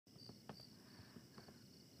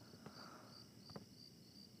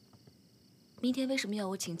明天为什么要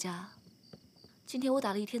我请假？今天我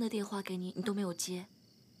打了一天的电话给你，你都没有接，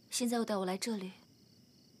现在又带我来这里，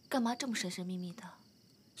干嘛这么神神秘秘的？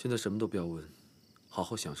现在什么都不要问，好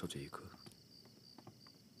好享受这一刻。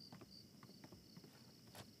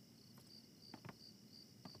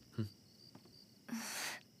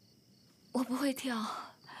我不会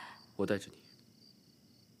跳。我带着你。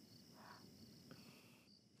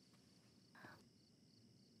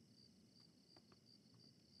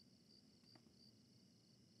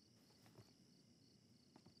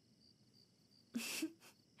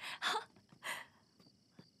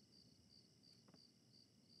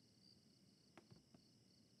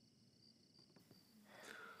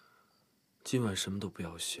今晚什么都不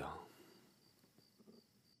要想，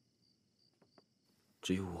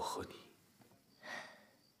只有我和你。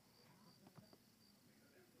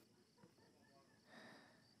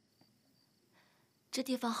这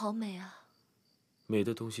地方好美啊！美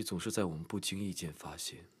的东西总是在我们不经意间发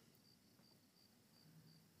现，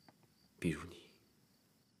比如你。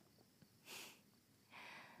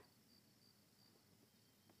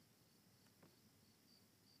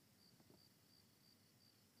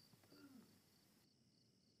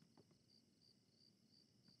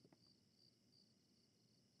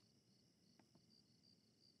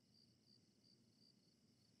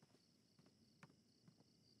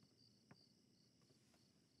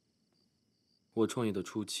我创业的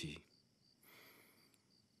初期，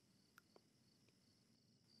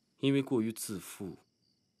因为过于自负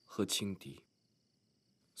和轻敌，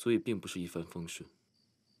所以并不是一帆风顺。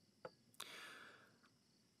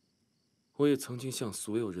我也曾经像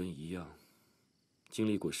所有人一样，经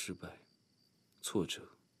历过失败、挫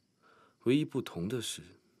折。唯一不同的是，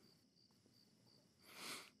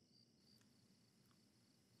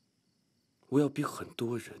我要比很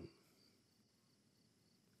多人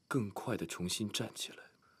更快地重新站起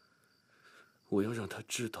来。我要让他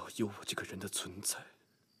知道有我这个人的存在。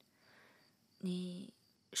你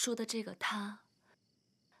说的这个他，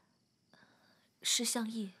是向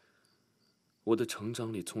义。我的成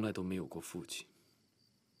长里从来都没有过父亲，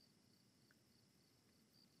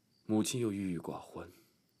母亲又郁郁寡欢，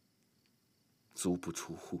足不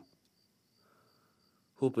出户。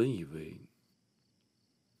我本以为，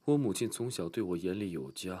我母亲从小对我严厉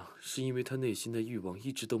有加，是因为她内心的欲望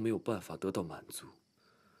一直都没有办法得到满足，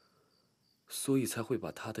所以才会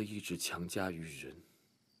把她的意志强加于人。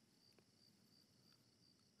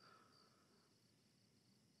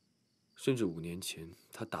甚至5年前，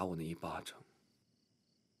她打我那一巴掌，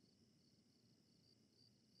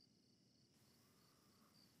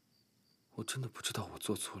我真的不知道我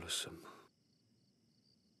做错了什么。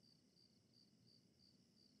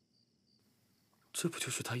这不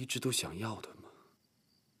就是她一直都想要的吗？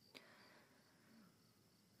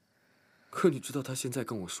可你知道她现在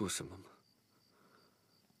跟我说什么吗？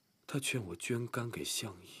她劝我捐肝给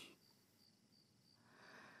向义。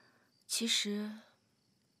其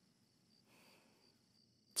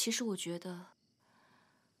实我觉得，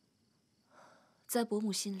在伯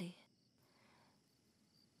母心里，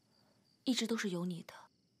一直都是有你的。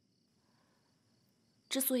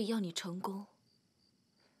之所以要你成功，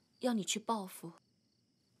要你去报复，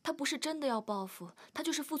他不是真的要报复，他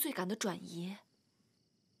就是负罪感的转移。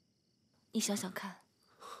你想想看，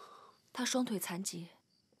他双腿残疾，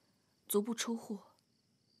足不出户，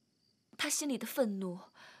他心里的愤怒，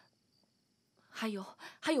还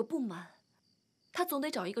有不满，他总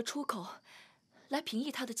得找一个出口来平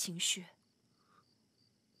抑他的情绪。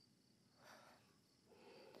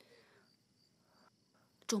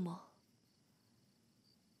仲谋，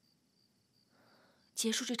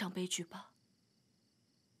结束这场悲剧吧，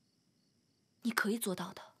你可以做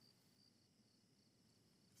到的。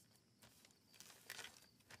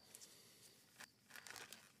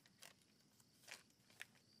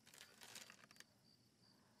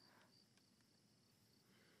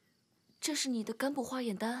这是你的肝部化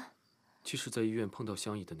验单。其实，在医院碰到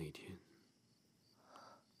相依的那天，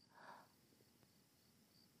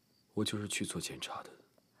我就是去做检查的。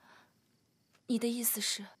你的意思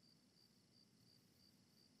是，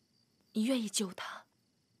你愿意救他，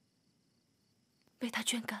为他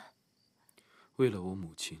捐肝？为了我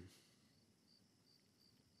母亲，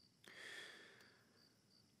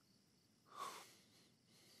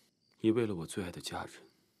也为了我最爱的家人。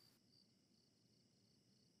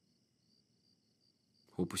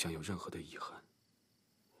我不想有任何的遗憾。